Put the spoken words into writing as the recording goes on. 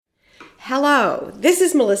Hello, this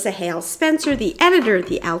is Melissa Hale Spencer, the editor of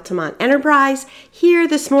the Altamont Enterprise, here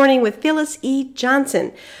this morning with Phyllis E.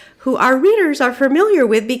 Johnson, who our readers are familiar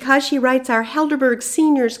with because she writes our Helderberg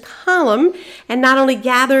Seniors column and not only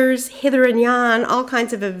gathers hither and yon all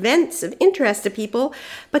kinds of events of interest to people,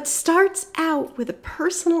 but starts out with a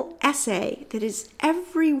personal essay that is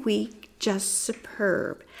every week just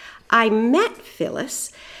superb. I met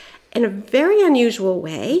Phyllis in a very unusual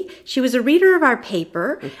way. She was a reader of our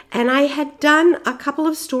paper, and I had done a couple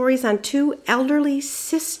of stories on two elderly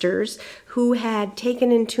sisters who had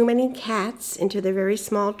taken in too many cats into their very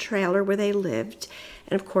small trailer where they lived,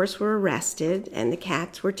 and of course were arrested, and the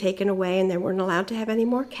cats were taken away, and they weren't allowed to have any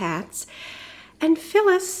more cats. And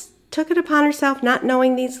Phyllis took it upon herself, not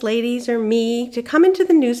knowing these ladies or me, to come into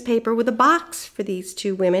the newspaper with a box for these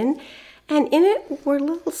two women, and in it were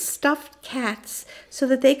little stuffed cats so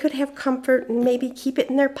that they could have comfort and maybe keep it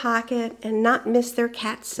in their pocket and not miss their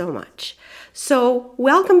cats so much. So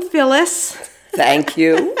welcome, Phyllis. Thank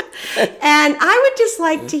you. And I would just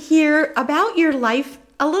like to hear about your life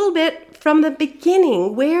a little bit from the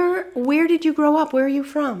beginning. Where did you grow up? Where are you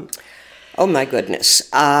from? Oh, my goodness.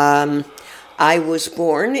 I was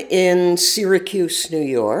born in Syracuse, New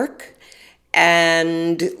York,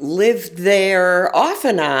 and lived there off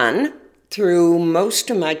and on through most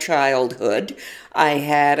of my childhood. I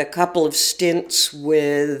had a couple of stints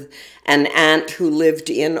with an aunt who lived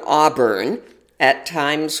in Auburn at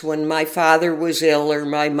times when my father was ill or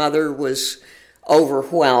my mother was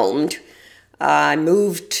overwhelmed. I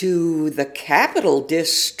moved to the Capital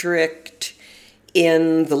District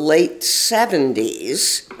in the late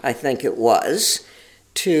 70s, I think it was,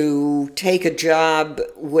 to take a job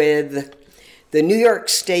with the New York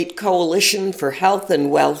State Coalition for Health and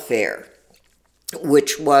Welfare,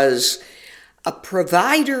 which was a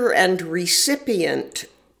provider and recipient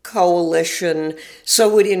coalition,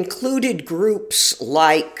 so it included groups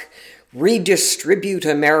like Redistribute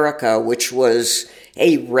America, which was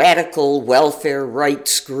a radical welfare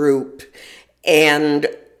rights group, and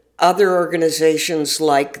other organizations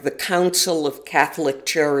like the Council of Catholic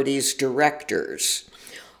Charities Directors,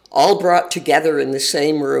 all brought together in the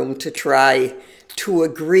same room to try to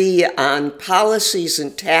agree on policies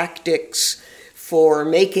and tactics for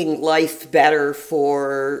making life better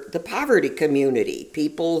for the poverty community,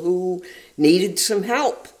 people who needed some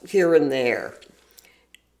help here and there.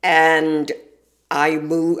 And I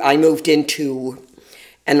moved into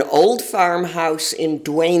an old farmhouse in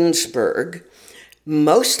Duanesburg,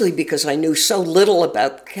 mostly because I knew so little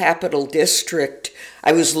about the Capital District.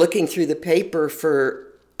 I was looking through the paper for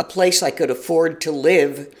a place I could afford to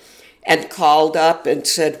live and called up and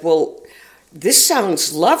said, well, this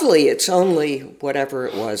sounds lovely. It's only, whatever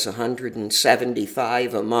it was,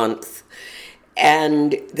 $175 a month.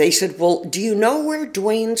 And they said, well, do you know where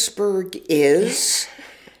Duanesburg is?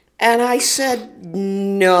 And I said,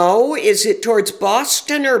 no. Is it towards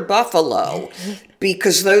Boston or Buffalo?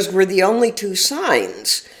 Because those were the only two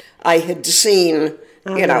signs I had seen,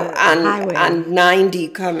 on 90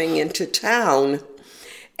 coming into town.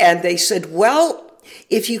 And they said, well,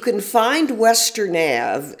 if you can find Western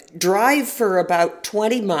Ave, drive for about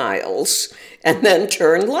 20 miles and then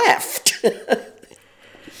turn left.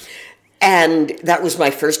 And that was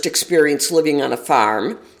my first experience living on a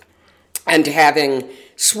farm and having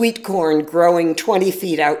sweet corn growing 20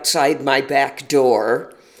 feet outside my back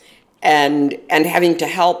door and having to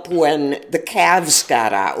help when the calves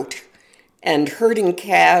got out. And herding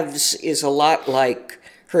calves is a lot like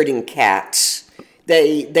herding cats.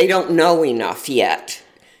 They don't know enough yet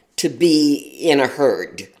to be in a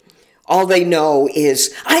herd. All they know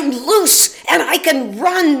is, I'm loose, and I can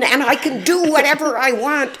run, and I can do whatever I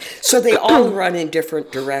want. So they all run in different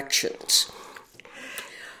directions.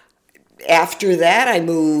 After that, I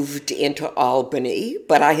moved into Albany,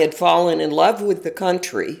 but I had fallen in love with the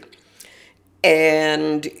country.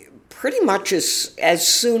 And pretty much as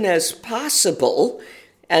soon as possible,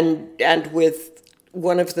 and with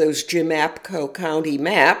one of those Jim Apco County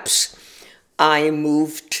maps, I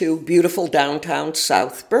moved to beautiful downtown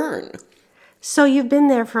South Bern. So you've been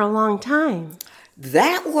there for a long time.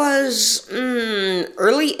 That was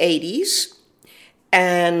early 80s,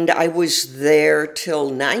 and I was there till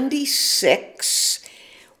 96,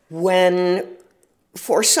 when,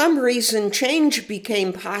 for some reason, change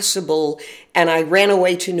became possible, and I ran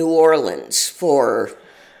away to New Orleans for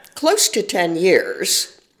close to 10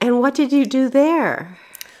 years. And what did you do there?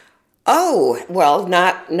 Oh, well,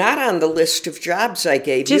 not on the list of jobs I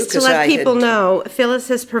gave you. Just to let people know, Phyllis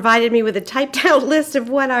has provided me with a typed out list of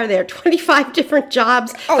 25 different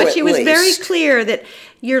jobs. Oh, but she was least. very clear that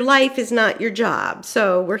your life is not your job.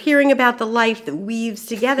 So we're hearing about the life that weaves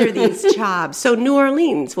together these jobs. So New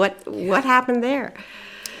Orleans, what happened there?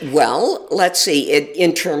 Well, let's see.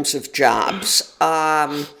 In terms of jobs,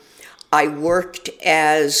 I worked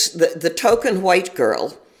as the token white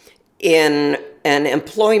girl in an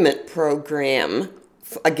employment program,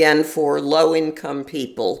 again, for low-income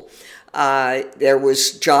people. There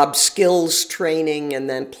was job skills training and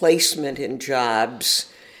then placement in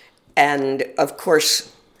jobs. And, of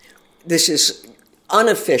course, this is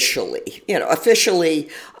unofficially. Officially,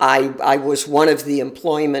 I was one of the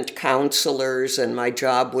employment counselors, and my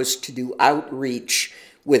job was to do outreach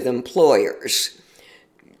with employers.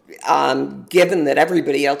 Given that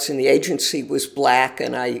everybody else in the agency was black,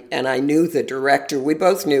 and I knew the director, we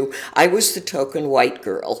both knew I was the token white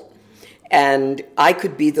girl, and I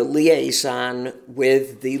could be the liaison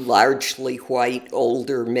with the largely white,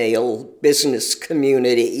 older male business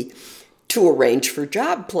community to arrange for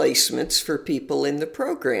job placements for people in the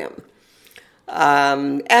program.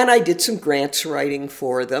 And I did some grants writing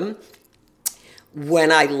for them.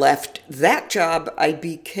 When I left that job, I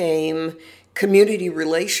became Community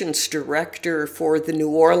Relations Director for the New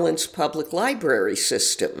Orleans Public Library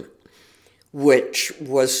System, which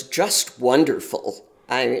was just wonderful.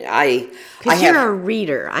 Because you're a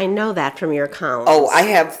reader. I know that from your columns. Oh, I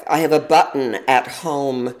have a button at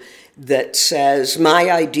home that says, "My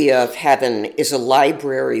idea of heaven is a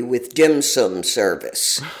library with dim sum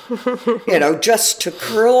service." Just to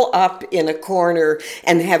curl up in a corner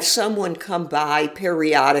and have someone come by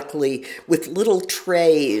periodically with little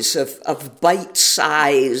trays of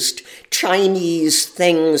bite-sized Chinese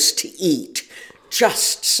things to eat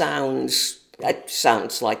that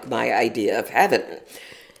sounds like my idea of heaven.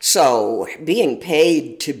 So being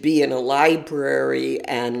paid to be in a library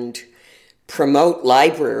and promote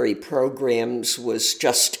library programs was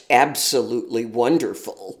just absolutely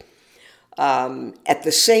wonderful. At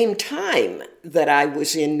the same time that I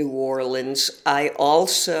was in New Orleans, I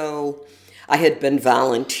had been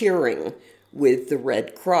volunteering with the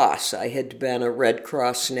Red Cross. I had been a Red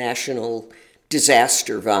Cross National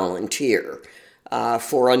Disaster Volunteer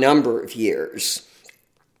for a number of years,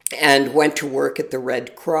 and went to work at the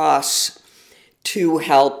Red Cross to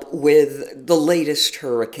help with the latest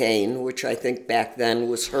hurricane, which I think back then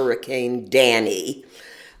was Hurricane Danny.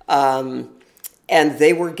 And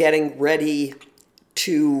they were getting ready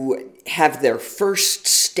to have their first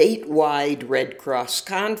statewide Red Cross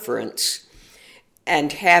conference,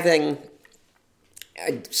 and having,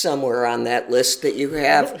 somewhere on that list that you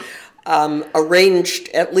have, arranged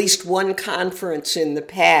at least one conference in the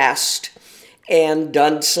past and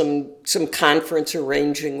done some conference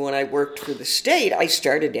arranging when I worked for the state, I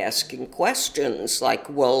started asking questions like,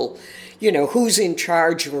 well, who's in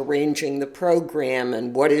charge of arranging the program,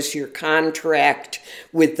 and what is your contract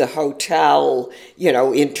with the hotel,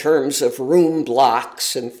 in terms of room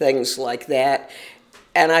blocks and things like that.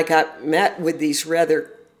 And I got met with these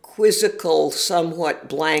rather quizzical, somewhat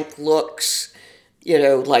blank looks,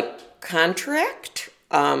 like contract,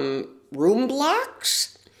 room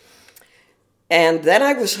blocks. And then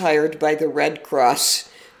I was hired by the Red Cross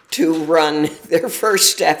to run their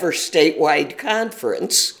first ever statewide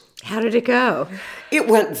conference. How did it go? It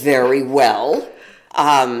went very well.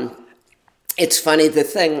 It's funny, the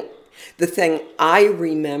thing I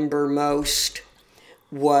remember most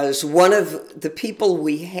was one of the people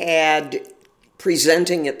we had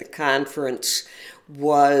presenting at the conference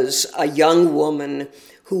was a young woman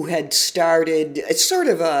who had started sort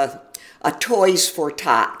of a Toys for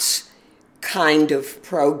Tots kind of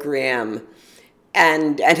program,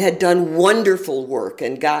 and had done wonderful work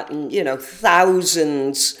and gotten,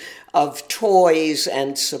 thousands of toys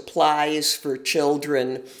and supplies for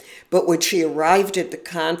children. But when she arrived at the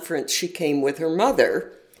conference, she came with her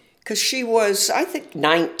mother, because she was, I think,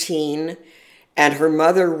 19, and her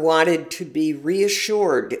mother wanted to be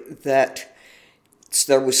reassured that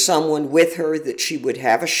there was someone with her, that she would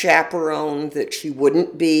have a chaperone, that she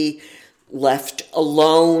wouldn't be left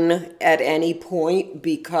alone at any point,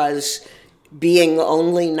 because being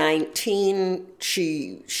only 19,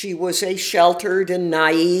 she was a sheltered and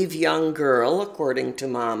naive young girl, according to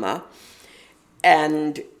Mama.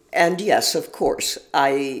 And yes, of course,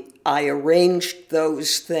 I arranged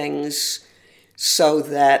those things so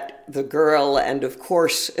that the girl, and of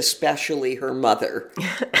course especially her mother,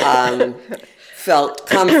 felt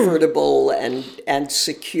comfortable and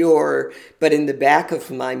secure, but in the back of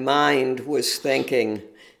my mind was thinking,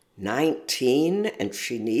 19 and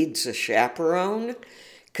she needs a chaperone,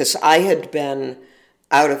 because I had been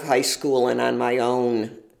out of high school and on my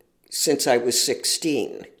own since I was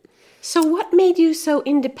 16. So what made you so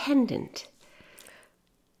independent?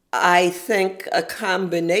 I think a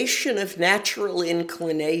combination of natural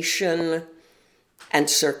inclination and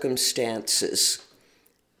circumstances.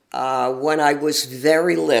 When I was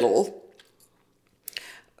very little,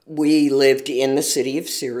 we lived in the city of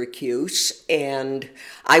Syracuse, and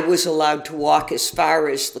I was allowed to walk as far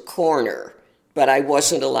as the corner, but I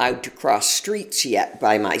wasn't allowed to cross streets yet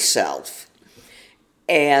by myself.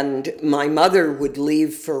 And my mother would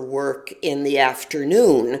leave for work in the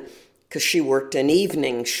afternoon because she worked an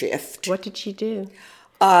evening shift. What did she do?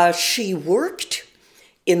 She worked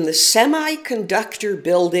in the semiconductor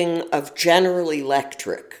building of General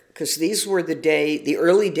Electric, because these were the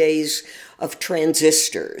early days of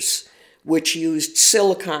transistors, which used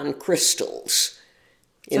silicon crystals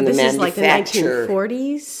in the manufacture. So this is like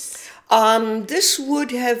the 1940s? This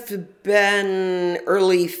would have been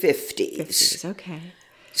early 50s. 50s, okay.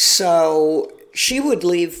 So she would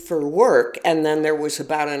leave for work, and then there was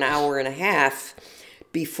about an hour and a half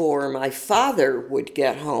before my father would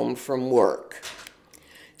get home from work.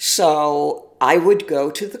 So I would go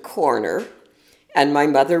to the corner, and my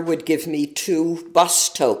mother would give me 2 bus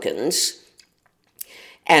tokens,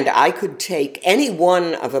 and I could take any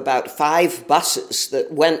one of about 5 buses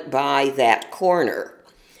that went by that corner.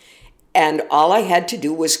 And all I had to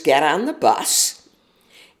do was get on the bus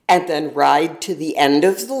and then ride to the end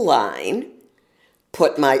of the line,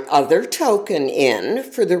 put my other token in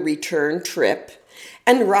for the return trip,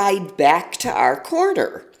 and ride back to our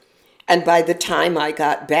corner. And by the time I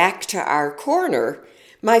got back to our corner,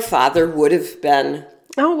 my father would have been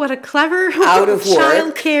what a clever out of work.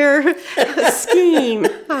 Childcare scheme.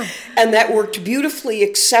 Huh. And that worked beautifully,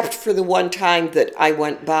 except for the one time that I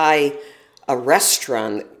went by a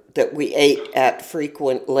restaurant that we ate at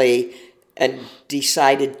frequently and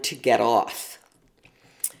decided to get off.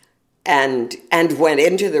 And went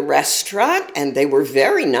into the restaurant, and they were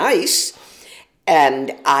very nice.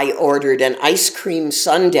 And I ordered an ice cream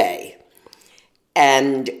sundae.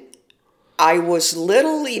 And I was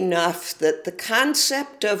little enough that the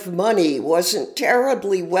concept of money wasn't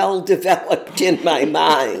terribly well developed in my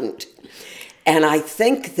mind. And I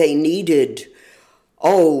think they needed,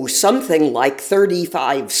 something like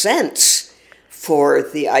 35 cents for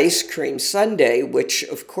the ice cream sundae, which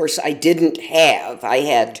of course I didn't have. I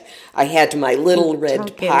had my little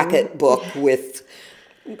red pocketbook with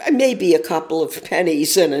maybe a couple of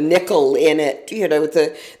pennies and a nickel in it,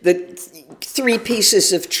 the 3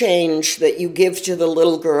 pieces of change that you give to the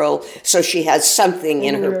little girl so she has something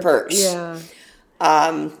in her purse. Yeah.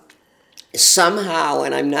 Somehow,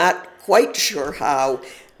 and I'm not quite sure how,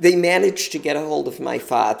 they managed to get a hold of my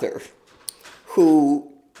father,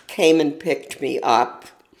 who came and picked me up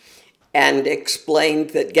and explained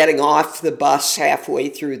that getting off the bus halfway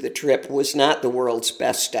through the trip was not the world's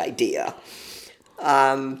best idea.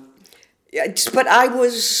 But I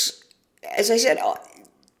was, as I said,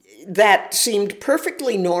 that seemed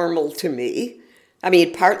perfectly normal to me. I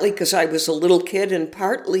mean, partly because I was a little kid, and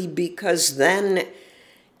partly because then,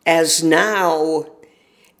 as now,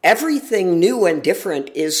 everything new and different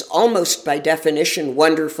is almost by definition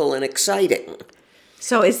wonderful and exciting.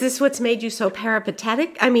 So is this what's made you so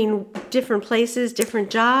peripatetic? I mean, different places, different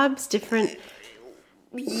jobs, different...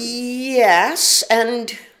 Yes,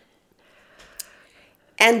 and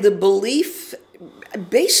the belief,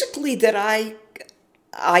 basically, that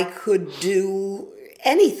I could do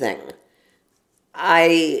anything.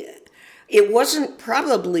 It wasn't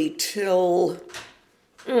probably till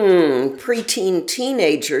preteen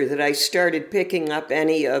teenager that I started picking up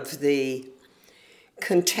any of the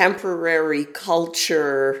contemporary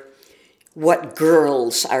culture, what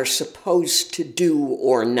girls are supposed to do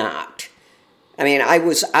or not. I mean, I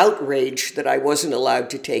was outraged that I wasn't allowed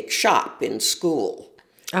to take shop in school.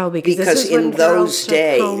 Oh, because Because in those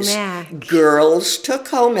days, girls took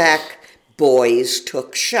home ec, boys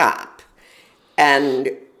took shop.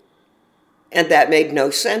 And that made no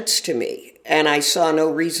sense to me. And I saw no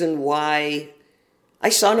reason why.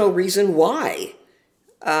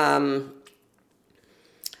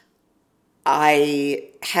 I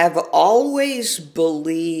have always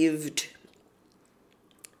believed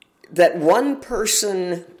that one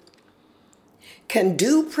person can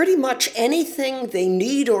do pretty much anything they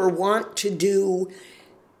need or want to do,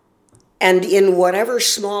 and in whatever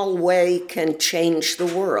small way can change the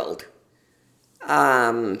world.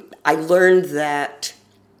 I learned that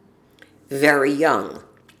very young.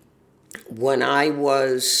 When I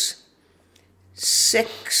was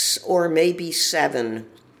 6 or maybe 7,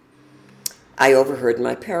 I overheard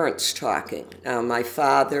my parents talking. Now, my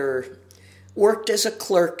father worked as a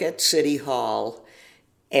clerk at City Hall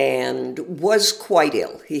and was quite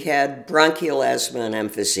ill. He had bronchial asthma and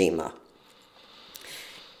emphysema.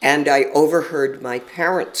 And I overheard my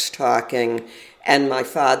parents talking and my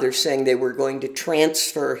father saying they were going to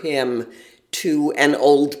transfer him to an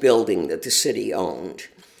old building that the city owned,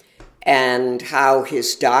 and how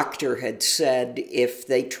his doctor had said if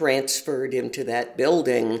they transferred him to that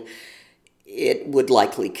building, it would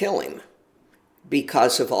likely kill him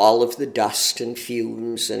because of all of the dust and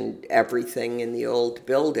fumes and everything in the old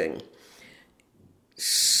building.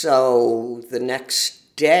 So the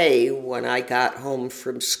next day when I got home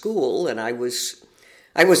from school, and I was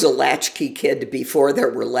a latchkey kid before there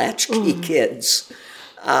were latchkey kids,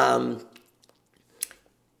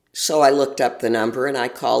 so I looked up the number and I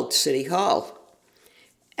called City Hall.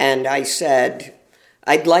 And I said,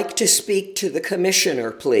 "I'd like to speak to the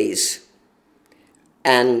commissioner, please."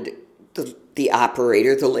 And the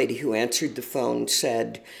operator, the lady who answered the phone,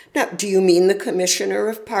 said, "Now, do you mean the commissioner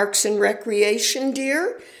of Parks and Recreation,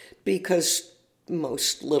 dear?" Because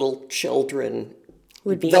most little children,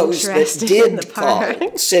 would be those that interested in the did call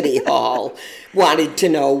park. City Hall, wanted to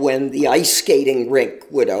know when the ice skating rink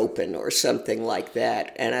would open or something like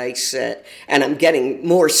that. And I said, and I'm getting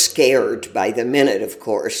more scared by the minute, of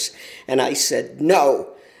course, and I said, "No,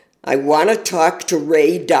 I want to talk to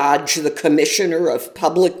Ray Dodge, the Commissioner of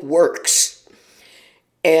Public Works."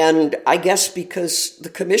 And I guess because the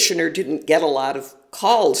commissioner didn't get a lot of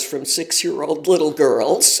calls from 6-year-old little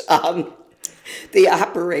girls, the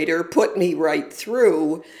operator put me right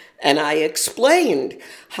through, and I explained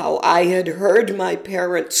how I had heard my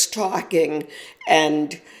parents talking,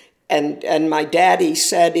 and my daddy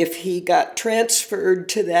said if he got transferred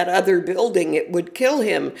to that other building, it would kill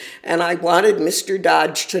him. And I wanted Mr.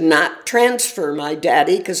 Dodge to not transfer my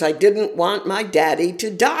daddy because I didn't want my daddy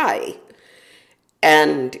to die.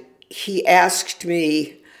 And he asked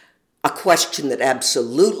me a question that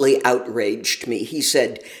absolutely outraged me. He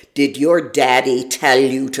said, "Did your daddy tell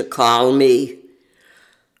you to call me?"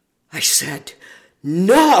 I said,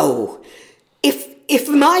 "No. If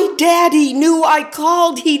my daddy knew I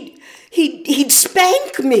called, he'd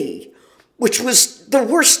spank me," which was the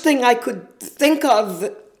worst thing I could think of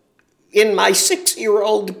in my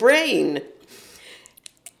 6-year-old brain.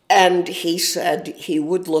 And he said he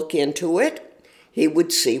would look into it. He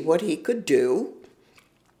would see what he could do.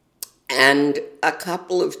 And a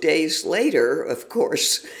couple of days later, of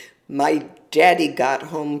course, my daddy got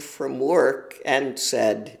home from work and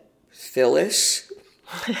said, "Phyllis,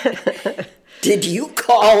 did you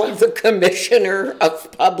call the Commissioner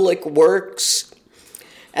of Public Works?"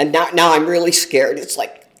 And now I'm really scared. It's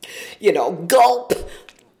like, gulp.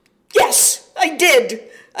 "Yes, I did.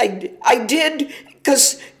 I did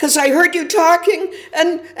because I heard you talking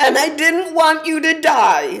and I didn't want you to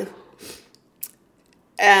die."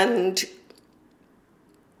 And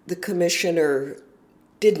the commissioner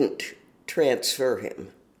didn't transfer him.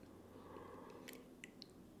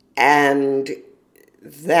 And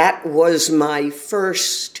that was my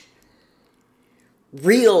first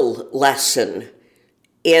real lesson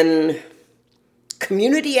in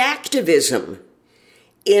community activism,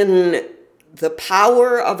 in the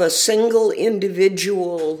power of a single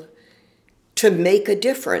individual to make a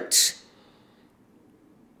difference.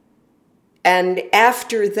 And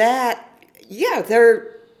after that,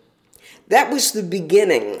 that was the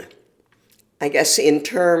beginning, I guess, in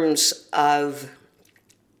terms of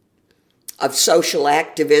social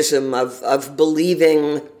activism, of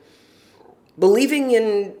believing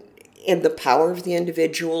in the power of the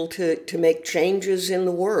individual to make changes in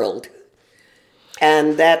the world.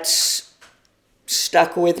 And that's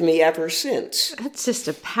stuck with me ever since. That's just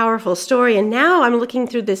a powerful story. And now I'm looking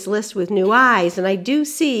through this list with new eyes, and I do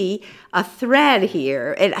see a thread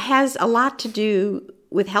here. It has a lot to do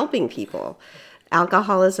with helping people.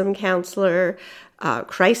 Alcoholism counselor,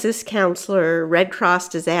 crisis counselor, Red Cross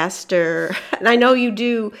disaster. And I know you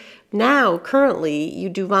do now, currently, you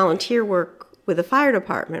do volunteer work with the fire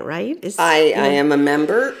department, right? I am a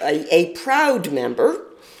member, a proud member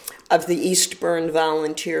of the East Bern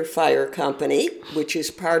Volunteer Fire Company, which is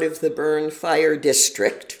part of the Bern Fire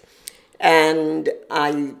District. And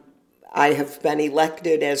I have been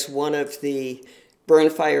elected as one of the Bern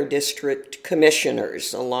Fire District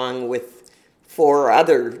commissioners, along with 4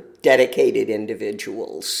 other dedicated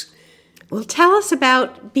individuals. Well, tell us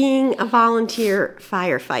about being a volunteer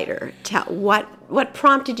firefighter. What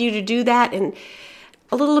prompted you to do that, and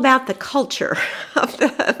a little about the culture of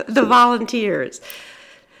the volunteers.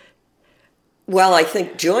 Well, I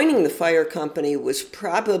think joining the fire company was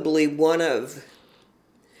probably one of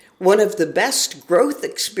one of the best growth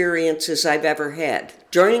experiences I've ever had.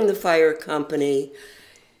 Joining the fire company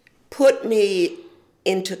put me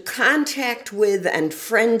into contact with and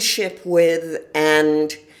friendship with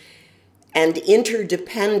and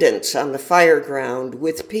interdependence on the fire ground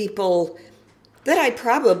with people that I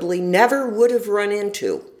probably never would have run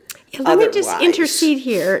into. Yeah, let me just intercede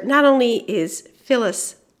here. Not only is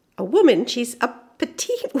Phyllis a woman, she's a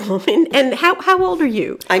petite woman. And how old are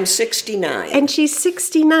you? I'm 69. And she's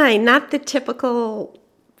 69, not the typical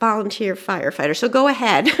volunteer firefighter. So go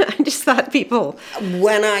ahead. I just thought people...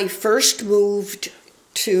 When I first moved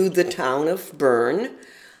to the town of Bern,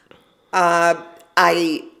 I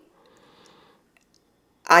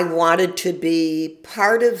wanted to be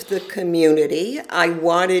part of the community. I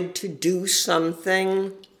wanted to do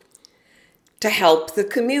something to help the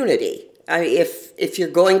community. If you're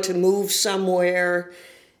going to move somewhere,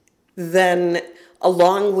 then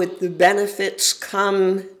along with the benefits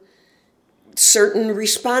come certain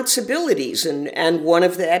responsibilities, and one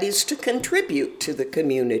of that is to contribute to the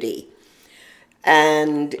community.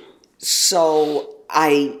 And so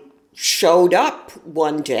I showed up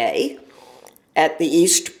one day at the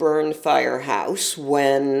East Bern Firehouse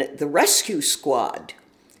when the rescue squad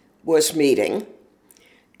was meeting,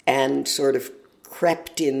 and sort of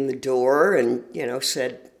crept in the door and,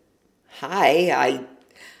 said, "Hi,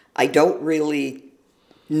 I don't really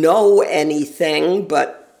know anything,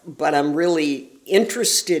 but I'm really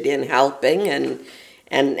interested in helping, and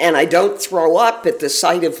I don't throw up at the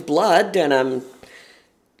sight of blood, and I'm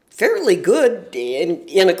fairly good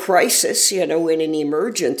in a crisis, in an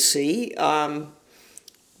emergency.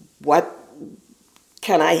 What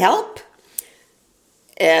can I help?"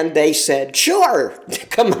 And they said, "Sure,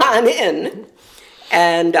 come on in."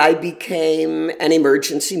 And I became an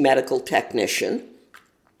emergency medical technician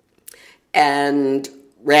and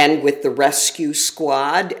ran with the rescue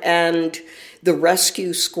squad. And the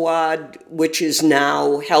rescue squad, which is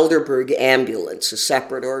now Helderberg Ambulance, a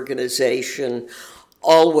separate organization,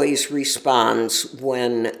 always responds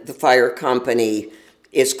when the fire company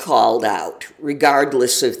is called out,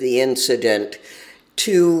 regardless of the incident,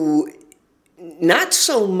 to not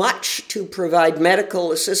so much to provide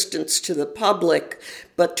medical assistance to the public,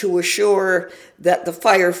 but to assure that the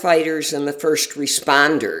firefighters and the first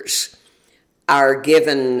responders are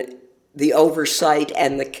given the oversight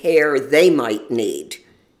and the care they might need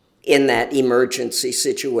in that emergency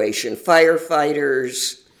situation.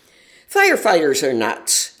 Firefighters are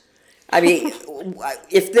nuts. I mean,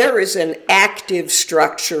 if there is an active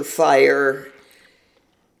structure fire,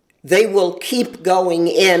 they will keep going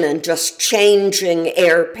in and just changing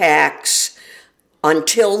air packs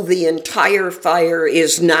until the entire fire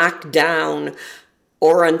is knocked down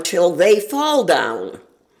or until they fall down.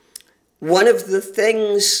 One of the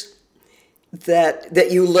things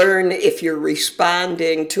that you learn if you're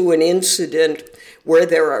responding to an incident where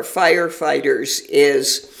there are firefighters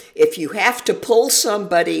is if you have to pull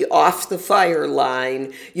somebody off the fire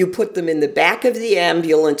line, you put them in the back of the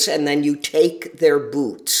ambulance and then you take their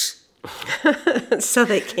boots. So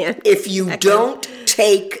they can't. If you don't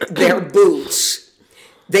take their boots,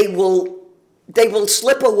 they will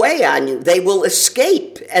slip away on you. They will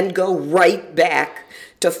escape and go right back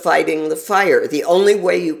to fighting the fire. The only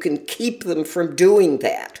way you can keep them from doing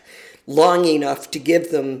that long enough to give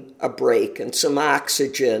them a break and some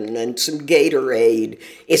oxygen and some Gatorade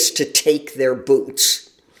is to take their boots.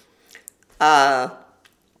 And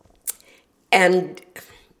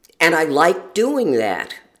I liked doing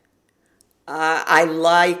that. I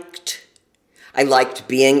liked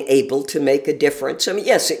being able to make a difference. I mean,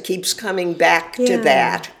 yes, it keeps coming back to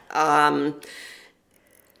that.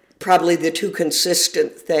 Probably the two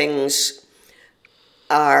consistent things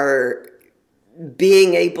are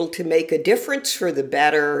being able to make a difference for the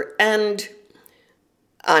better, and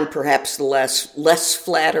on perhaps the less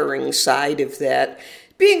flattering side of that,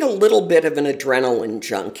 being a little bit of an adrenaline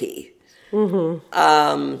junkie.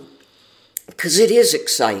 Mm-hmm. 'Cause it is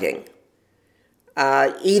exciting.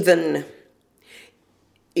 Even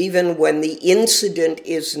when the incident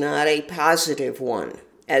is not a positive one,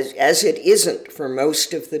 as it isn't for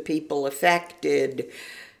most of the people affected,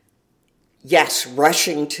 yes,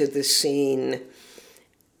 rushing to the scene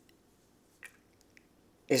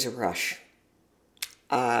is a rush.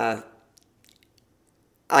 I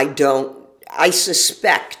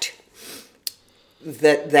suspect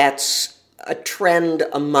that's a trend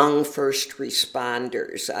among first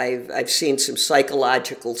responders. I've seen some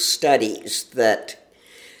psychological studies that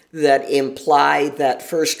imply that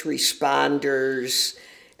first responders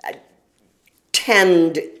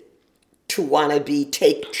tend to want to be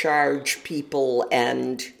take charge people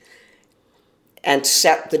and and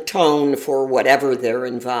set the tone for whatever they're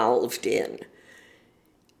involved in.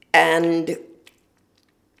 And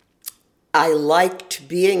I liked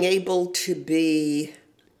being able to be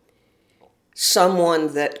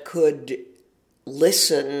someone that could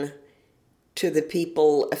listen to the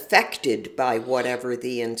people affected by whatever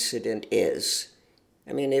the incident is.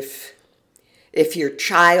 I mean, if your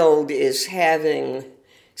child is having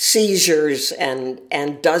seizures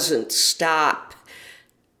and doesn't stop,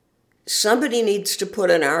 somebody needs to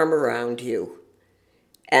put an arm around you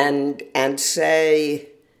and say,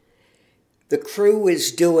 the crew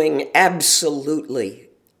is doing absolutely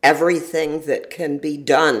everything that can be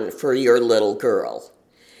done for your little girl.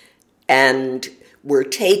 And we're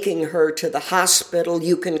taking her to the hospital.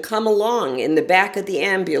 You can come along in the back of the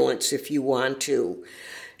ambulance if you want to.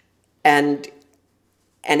 And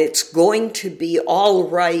it's going to be all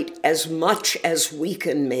right as much as we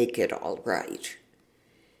can make it all right.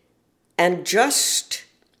 And just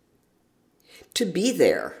to be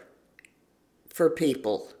there for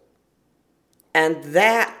people. And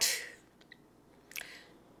that,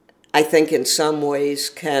 I think, in some ways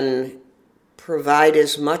can provide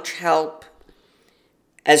as much help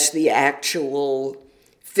as the actual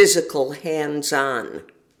physical hands-on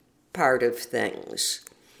part of things.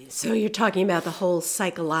 So you're talking about the whole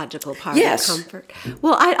psychological part Yes. of comfort.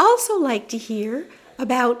 Well, I'd also like to hear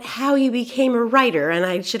about how you became a writer, and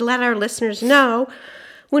I should let our listeners know,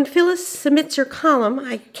 when Phyllis submits her column,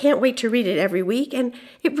 I can't wait to read it every week, and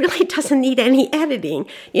it really doesn't need any editing.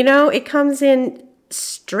 You know, it comes in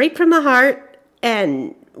straight from the heart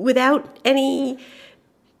and without any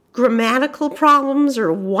grammatical problems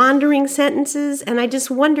or wandering sentences, and I just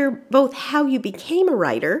wonder both how you became a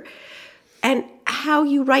writer and how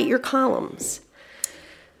you write your columns.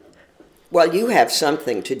 Well, you have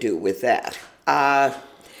something to do with that.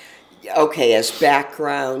 Okay, as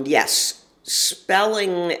background, yes,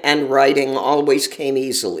 spelling and writing always came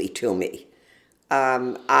easily to me.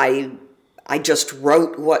 I just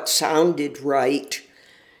wrote what sounded right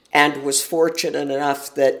and was fortunate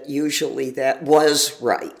enough that usually that was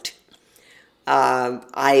right.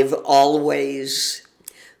 I've always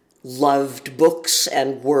loved books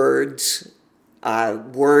and words.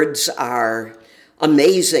 Words are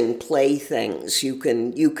amazing playthings. You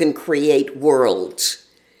can create worlds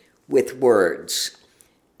with words.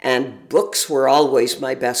 And books were always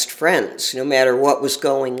my best friends. No matter what was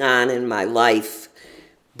going on in my life,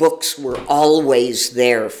 books were always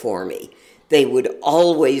there for me. They would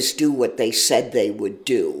always do what they said they would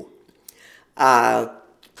do. I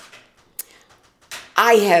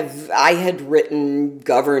had written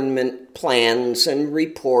government plans and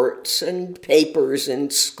reports and papers in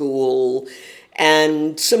school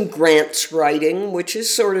and some grants writing, which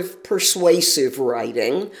is sort of persuasive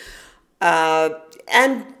writing.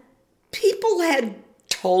 And people had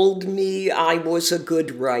told me I was a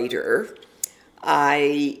good writer.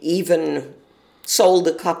 I even sold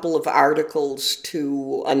a couple of articles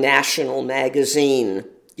to a national magazine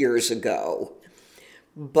years ago.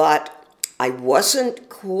 But I wasn't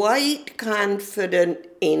quite confident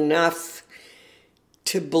enough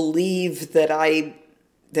to believe that I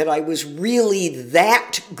was really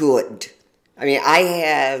that good. I mean, I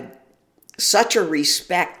had such a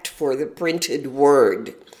respect for the printed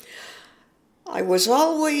word. I was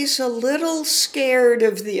always a little scared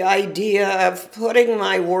of the idea of putting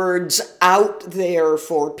my words out there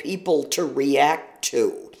for people to react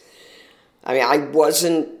to. I mean, I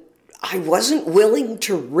wasn't willing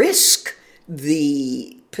to risk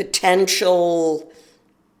the potential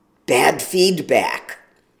bad feedback.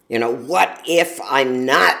 You know, what if I'm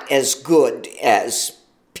not as good as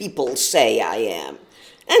people say I am?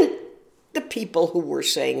 And the people who were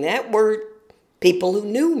saying that were people who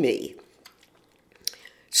knew me.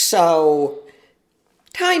 So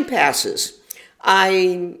time passes.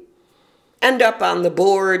 I end up on the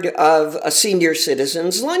board of a senior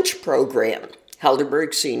citizens lunch program,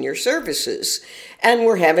 Helderberg Senior Services. And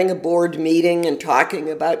we're having a board meeting and talking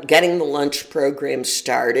about getting the lunch program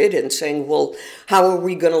started and saying, well, how are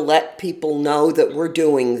we going to let people know that we're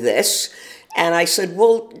doing this? And I said,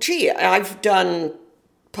 well, gee, I've done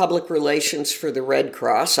public relations for the Red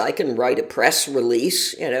Cross. I can write a press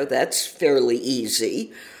release. You know, that's fairly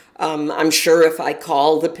easy. I'm sure if I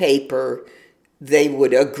call the paper, they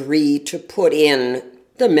would agree to put in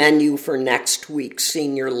the menu for next week's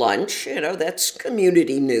senior lunch. You know, that's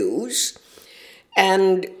community news.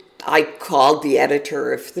 And I called the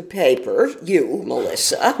editor of the paper, you,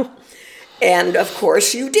 Melissa, and of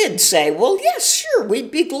course you did say, well, yes, sure,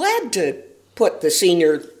 we'd be glad to put the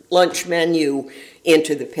senior lunch menu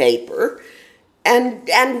into the paper.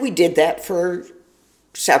 And we did that for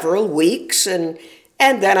several weeks, and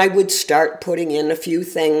then I would start putting in a few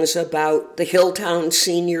things about the Hilltown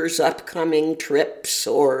Seniors' upcoming trips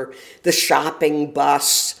or the shopping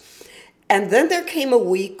bus. And then there came a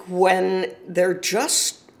week when there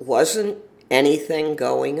just wasn't anything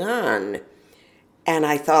going on. And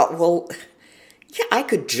I thought, well, yeah, I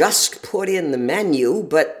could just put in the menu,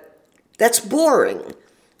 but that's boring.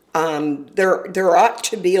 There ought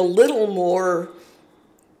to be a little more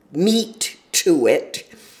meat to it.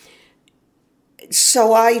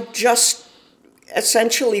 So I just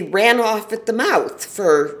essentially ran off at the mouth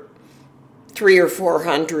for 300 or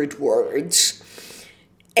 400 words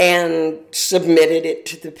and submitted it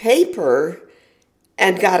to the paper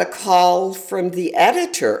and got a call from the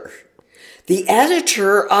editor. The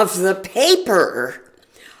editor of the paper.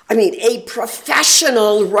 I mean, a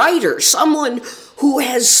professional writer, someone who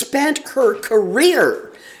has spent her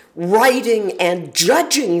career writing and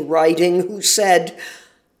judging writing, who said,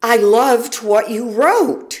 I loved what you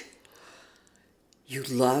wrote. You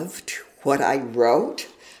loved what I wrote?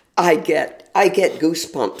 I get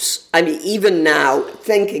goosebumps. I mean, even now,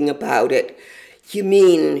 thinking about it, you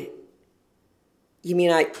mean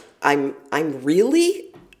I'm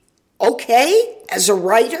really okay as a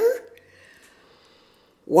writer?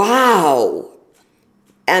 Wow.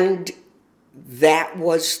 And that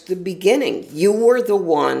was the beginning. You were the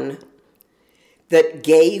one that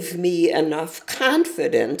gave me enough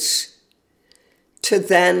confidence to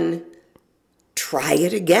then try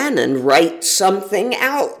it again and write something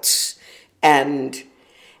else. And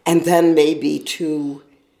then maybe to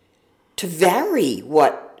vary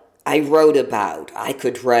what I wrote about. I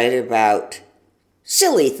could write about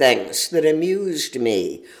silly things that amused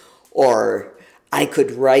me, or I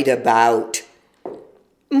could write about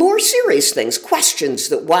more serious things, questions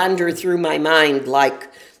that wander through my mind, like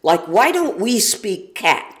why don't we speak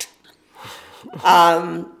cat?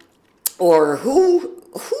 Or who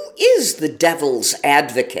is the devil's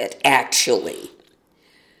advocate, actually?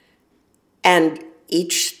 And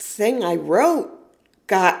each thing I wrote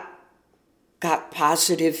got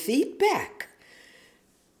positive feedback.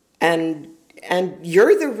 And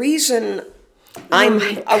you're the reason I'm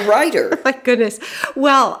a writer. My goodness.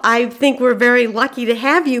 Well, I think we're very lucky to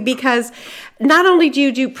have you, because not only do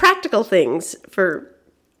you do practical things for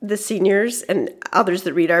the seniors and others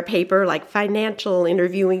that read our paper, like financial,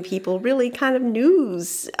 interviewing people, really kind of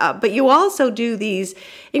news, but you also do these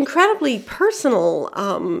incredibly personal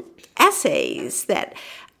essays that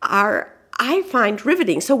are, I find,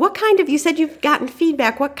 riveting. So what kind of, you said you've gotten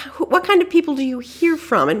feedback, what kind of people do you hear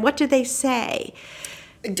from, and what do they say?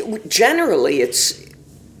 Generally, it's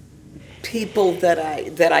people that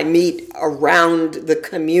I meet around the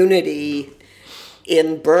community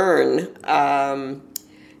in Bern,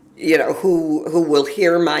 who will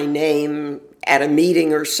hear my name at a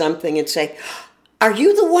meeting or something and say, "Are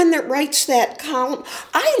you the one that writes that column?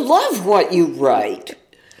 I love what you write,"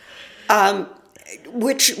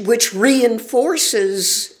 which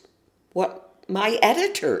reinforces what my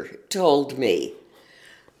editor told me.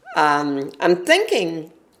 I'm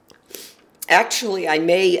thinking, actually, I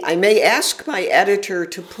may ask my editor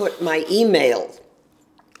to put my email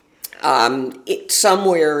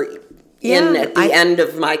somewhere at the end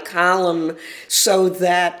of my column, so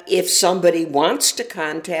that if somebody wants to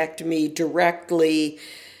contact me directly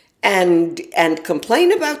and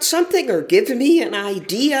complain about something or give me an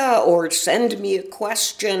idea or send me a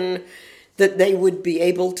question, that they would be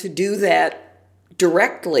able to do that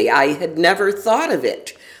directly. I had never thought of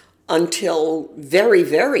it until very,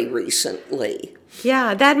 very recently.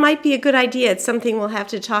 Yeah, that might be a good idea. It's something we'll have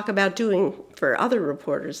to talk about doing for other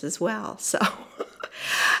reporters as well. So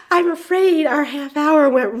I'm afraid our half hour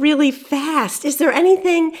went really fast. Is there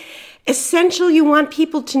anything essential you want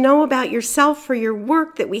people to know about yourself or your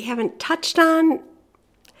work that we haven't touched on?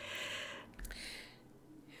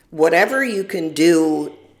 Whatever you can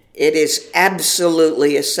do, it is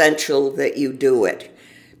absolutely essential that you do it.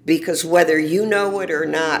 Because whether you know it or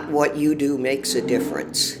not, what you do makes a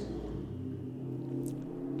difference.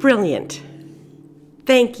 Brilliant.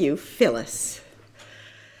 Thank you, Phyllis.